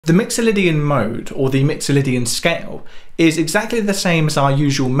The Mixolydian mode, or the Mixolydian scale, is exactly the same as our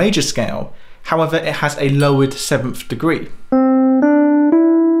usual major scale, however it has a lowered 7th degree.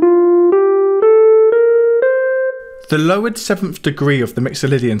 The lowered 7th degree of the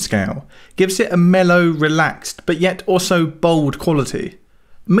Mixolydian scale gives it a mellow, relaxed, but yet also bold quality.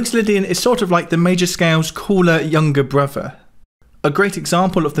 Mixolydian is sort of like the major scale's cooler, younger brother. A great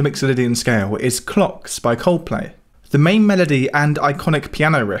example of the Mixolydian scale is Clocks by Coldplay. The main melody and iconic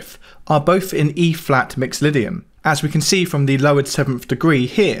piano riff are both in E-flat Mixolydian, as we can see from the lowered 7th degree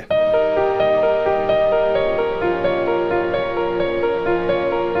here.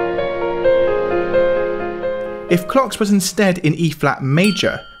 If Clocks was instead in E-flat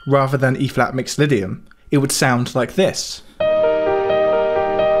major rather than E-flat Mixolydian, it would sound like this.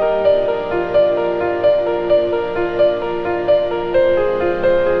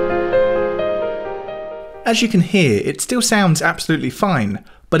 As you can hear, it still sounds absolutely fine,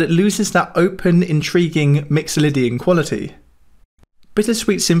 but it loses that open, intriguing Mixolydian quality.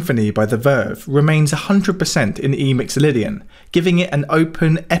 Bittersweet Symphony by the Verve remains 100% in E Mixolydian, giving it an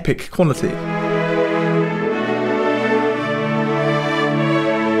open, epic quality.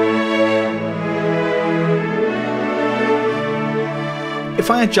 If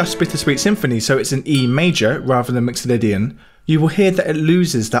I adjust Bittersweet Symphony so it's in E major rather than Mixolydian, you will hear that it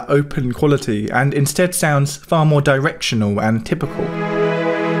loses that open quality and instead sounds far more directional and typical.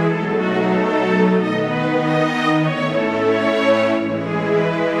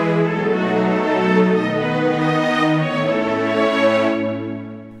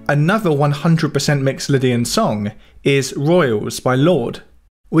 Another 100% Mixolydian song is Royals by Lorde.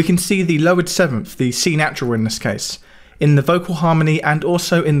 We can see the lowered 7th, the C natural in this case, in the vocal harmony and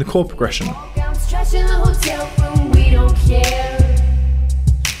also in the chord progression.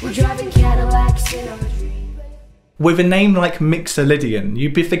 With a name like Mixolydian,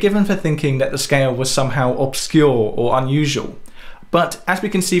 you'd be forgiven for thinking that the scale was somehow obscure or unusual. But as we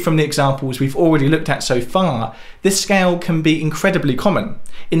can see from the examples we've already looked at so far, this scale can be incredibly common.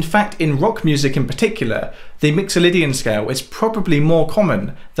 In fact, in rock music in particular, the Mixolydian scale is probably more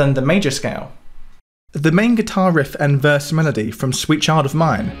common than the major scale. The main guitar riff and verse melody from Sweet Child of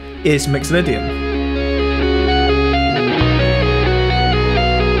Mine is Mixolydian.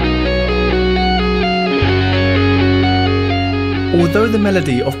 Although the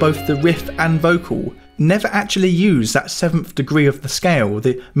melody of both the riff and vocal never actually use that 7th degree of the scale,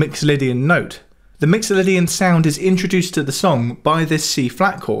 the Mixolydian note, the Mixolydian sound is introduced to the song by this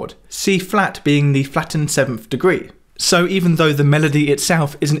C-flat chord, C-flat being the flattened 7th degree. So even though the melody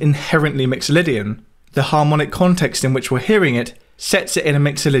itself isn't inherently Mixolydian, the harmonic context in which we're hearing it sets it in a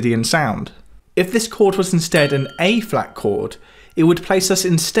Mixolydian sound. If this chord was instead an A-flat chord, it would place us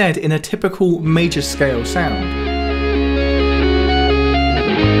instead in a typical major scale sound.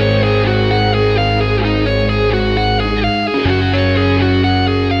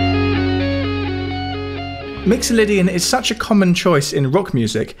 Mixolydian is such a common choice in rock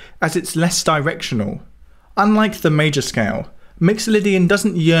music as it's less directional. Unlike the major scale, Mixolydian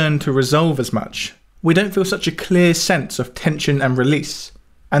doesn't yearn to resolve as much. We don't feel such a clear sense of tension and release,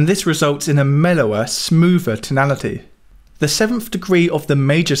 and this results in a mellower, smoother tonality. The 7th degree of the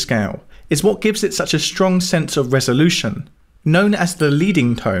major scale is what gives it such a strong sense of resolution. Known as the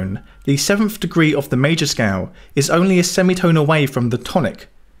leading tone, the 7th degree of the major scale is only a semitone away from the tonic,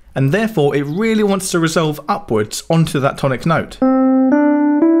 and therefore it really wants to resolve upwards onto that tonic note.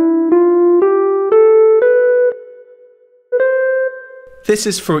 This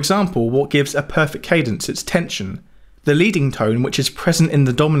is, for example, what gives a perfect cadence its tension. The leading tone, which is present in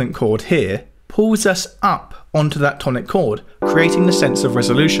the dominant chord here, pulls us up onto that tonic chord, creating the sense of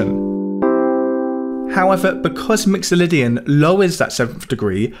resolution. However, because Mixolydian lowers that 7th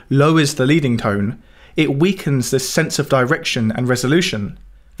degree, lowers the leading tone, it weakens this sense of direction and resolution.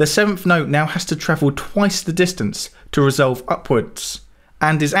 The 7th note now has to travel twice the distance to resolve upwards,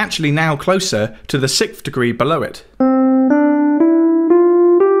 and is actually now closer to the 6th degree below it.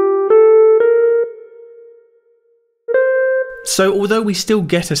 So although we still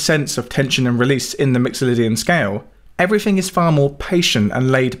get a sense of tension and release in the Mixolydian scale, everything is far more patient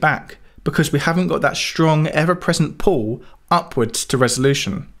and laid back, because we haven't got that strong, ever-present pull upwards to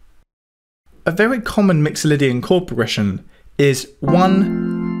resolution. A very common Mixolydian chord progression is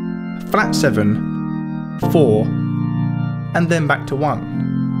 1, flat 7, 4, and then back to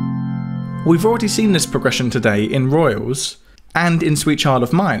 1. We've already seen this progression today in Royals and in Sweet Child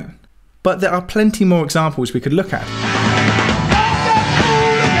of Mine, but there are plenty more examples we could look at.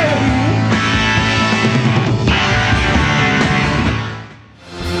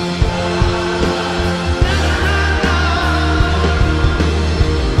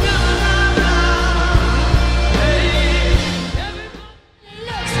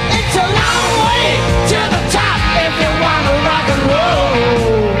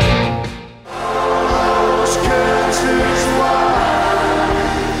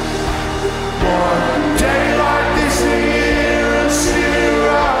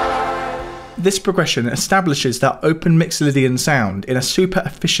 This progression establishes that open Mixolydian sound in a super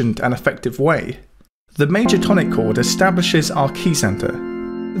efficient and effective way. The major tonic chord establishes our key center.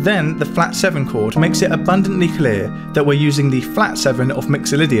 Then the flat 7 chord makes it abundantly clear that we're using the flat 7 of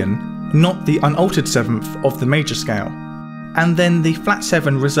Mixolydian, not the unaltered 7th of the major scale. And then the flat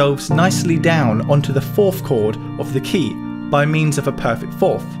 7 resolves nicely down onto the 4th chord of the key by means of a perfect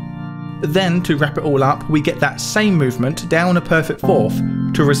 4th. Then, to wrap it all up, we get that same movement down a perfect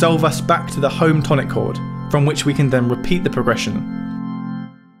 4th to resolve us back to the home tonic chord, from which we can then repeat the progression.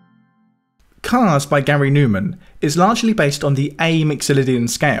 Cars by Gary Numan is largely based on the A Mixolydian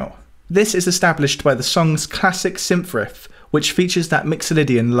scale. This is established by the song's classic synth riff, which features that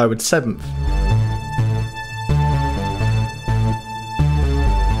Mixolydian lowered 7th.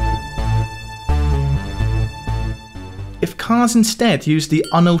 If Cars instead used the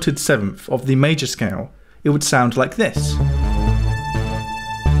unaltered 7th of the major scale, it would sound like this.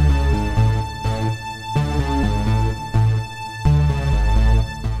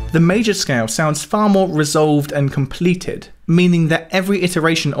 The major scale sounds far more resolved and completed, meaning that every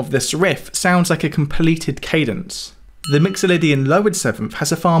iteration of this riff sounds like a completed cadence. The Mixolydian lowered 7th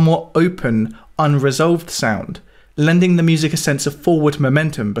has a far more open, unresolved sound, lending the music a sense of forward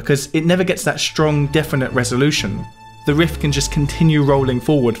momentum because it never gets that strong, definite resolution. The riff can just continue rolling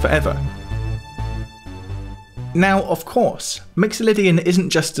forward forever. Now, of course, Mixolydian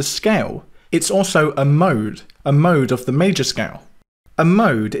isn't just a scale, it's also a mode of the major scale. A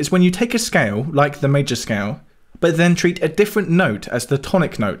mode is when you take a scale, like the major scale, but then treat a different note as the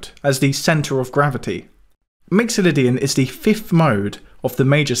tonic note, as the centre of gravity. Mixolydian is the 5th mode of the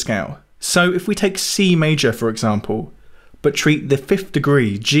major scale, so if we take C major for example, but treat the 5th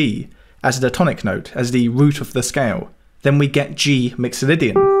degree G as the tonic note, as the root of the scale, then we get G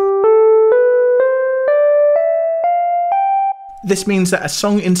Mixolydian. This means that a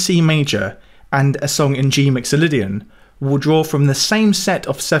song in C major and a song in G Mixolydian will draw from the same set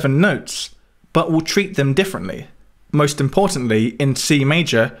of 7 notes, but will treat them differently. Most importantly, in C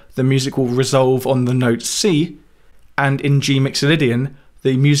major, the music will resolve on the note C, and in G Mixolydian,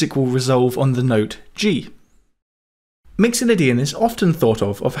 the music will resolve on the note G. Mixolydian is often thought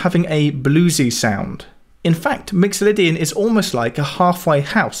of having a bluesy sound. In fact, Mixolydian is almost like a halfway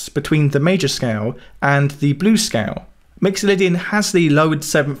house between the major scale and the blues scale. Mixolydian has the lowered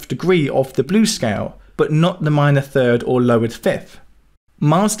 7th degree of the blues scale, but not the minor 3rd or lowered 5th.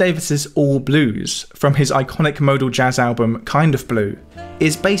 Miles Davis's All Blues, from his iconic modal jazz album Kind of Blue,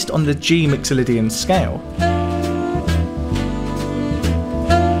 is based on the G Mixolydian scale.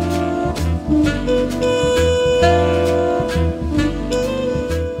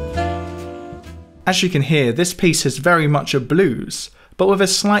 As you can hear, this piece is very much a blues, but with a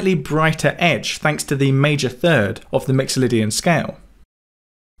slightly brighter edge thanks to the major 3rd of the Mixolydian scale.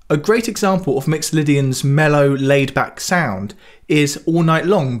 A great example of Mixolydian's mellow, laid-back sound is All Night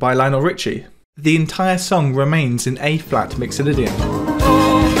Long by Lionel Richie. The entire song remains in A-flat Mixolydian.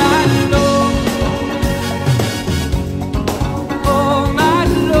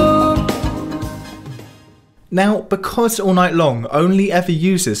 Now, because All Night Long only ever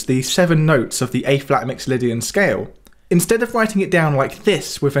uses the 7 notes of the A-flat Mixolydian scale, instead of writing it down like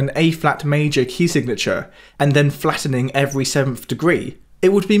this with an A-flat major key signature and then flattening every 7th degree,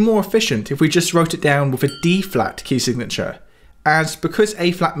 it would be more efficient if we just wrote it down with a D-flat key signature, as because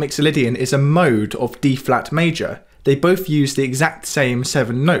A-flat Mixolydian is a mode of D-flat major, they both use the exact same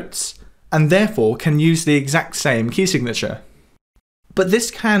 7 notes, and therefore can use the exact same key signature. But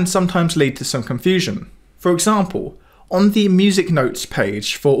this can sometimes lead to some confusion. For example, on the music notes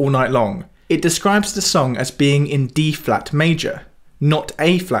page for All Night Long, it describes the song as being in D-flat major, not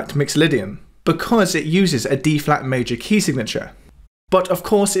A-flat Mixolydian, because it uses a D-flat major key signature. But of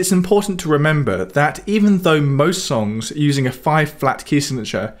course it's important to remember that even though most songs using a 5-flat key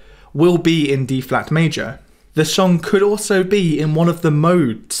signature will be in D-flat major, the song could also be in one of the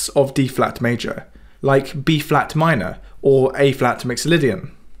modes of D-flat major, like B-flat minor or A-flat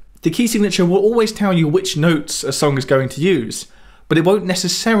Mixolydian. The key signature will always tell you which notes a song is going to use, but it won't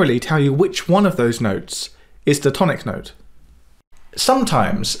necessarily tell you which one of those notes is the tonic note.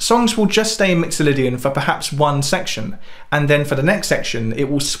 Sometimes, songs will just stay in Mixolydian for perhaps one section, and then for the next section it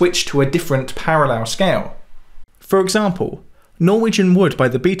will switch to a different parallel scale. For example, Norwegian Wood by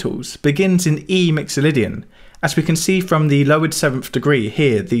the Beatles begins in E Mixolydian, as we can see from the lowered 7th degree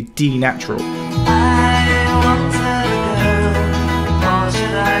here, the D natural.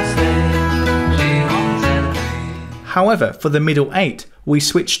 However, for the middle 8, we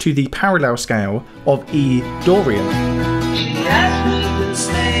switch to the parallel scale of E Dorian.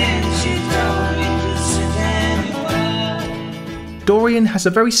 Dorian has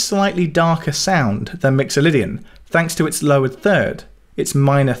a very slightly darker sound than Mixolydian, thanks to its lowered third, its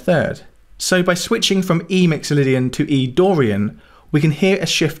minor third. So by switching from E Mixolydian to E Dorian, we can hear a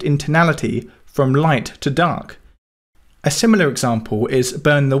shift in tonality from light to dark. A similar example is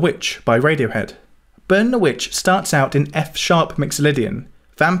Burn the Witch by Radiohead. Burn the Witch starts out in F-sharp Mixolydian,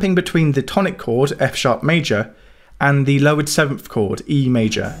 vamping between the tonic chord F-sharp major and the lowered 7th chord E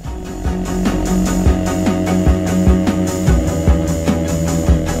major.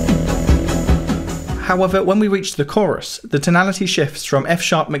 However, when we reach the chorus, the tonality shifts from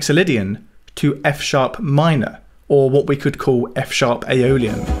F-sharp Mixolydian to F-sharp minor, or what we could call F-sharp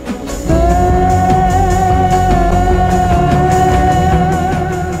Aeolian.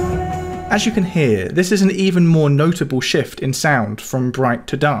 As you can hear, this is an even more notable shift in sound from bright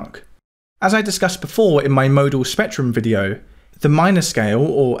to dark. As I discussed before in my modal spectrum video, the minor scale,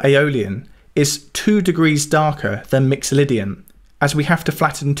 or Aeolian, is 2 degrees darker than Mixolydian, as we have to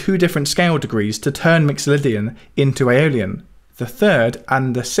flatten 2 different scale degrees to turn Mixolydian into Aeolian, the 3rd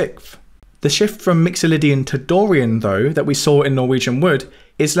and the 6th. The shift from Mixolydian to Dorian, though, that we saw in Norwegian Wood,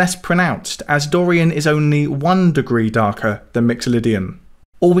 is less pronounced, as Dorian is only 1 degree darker than Mixolydian.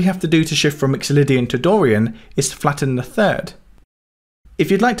 All we have to do to shift from Mixolydian to Dorian is to flatten the 3rd. If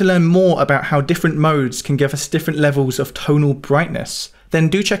you'd like to learn more about how different modes can give us different levels of tonal brightness, then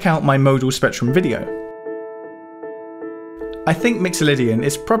do check out my modal spectrum video. I think Mixolydian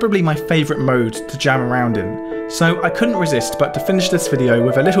is probably my favourite mode to jam around in, so I couldn't resist but to finish this video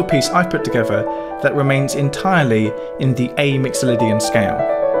with a little piece I've put together that remains entirely in the A Mixolydian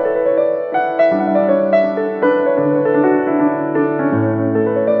scale.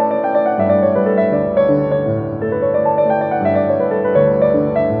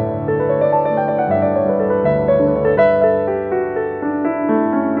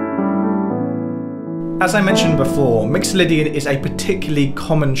 As I mentioned before, Mixolydian is a particularly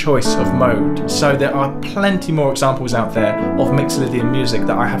common choice of mode, so there are plenty more examples out there of Mixolydian music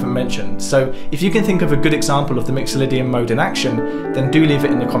that I haven't mentioned. So if you can think of a good example of the Mixolydian mode in action, then do leave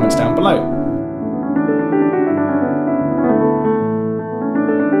it in the comments down below.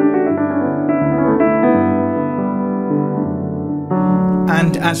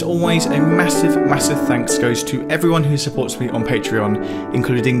 And as always, a massive thanks goes to everyone who supports me on Patreon,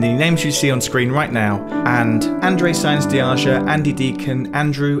 including the names you see on screen right now, and Andre Sainz Diaja, Andy Deacon,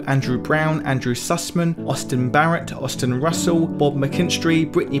 Andrew Brown, Andrew Sussman, Austin Barrett, Austin Russell, Bob McKinstry,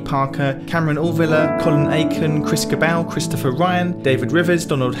 Brittany Parker, Cameron Allvilla, Colin Aiken, Chris Cabal, Christopher Ryan, David Rivers,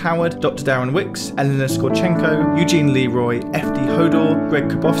 Donald Howard, Dr. Darren Wicks, Elena Skorchenko, Eugene Leroy, FD Hodor, Greg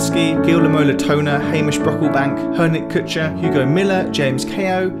Kabowski, Guillermo Latona, Hamish Brocklebank, Hernick Kutcher, Hugo Miller, James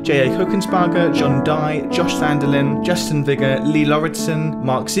KO, J.A. Hookensparger, John Dye, Josh Sanderlin, Justin Vigor, Lee Lauritsen,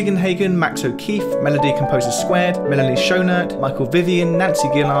 Mark Ziegenhagen, Max O'Keefe, Melody Composer Squared, Melanie Schonert, Michael Vivian, Nancy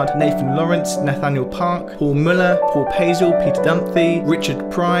Gillard, Nathan Lawrence, Nathaniel Park, Paul Muller, Paul Pazel, Peter Dunphy,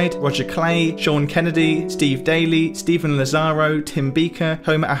 Richard Pride, Roger Clay, Sean Kennedy, Steve Daly, Stephen Lazaro, Tim Beaker,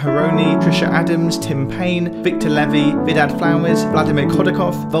 Homer Aharoni, Trisha Adams, Tim Payne, Victor Levy, Vidad Flowers, Vladimir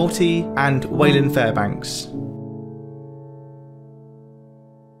Kodakov, Volti, and Waylon Fairbanks.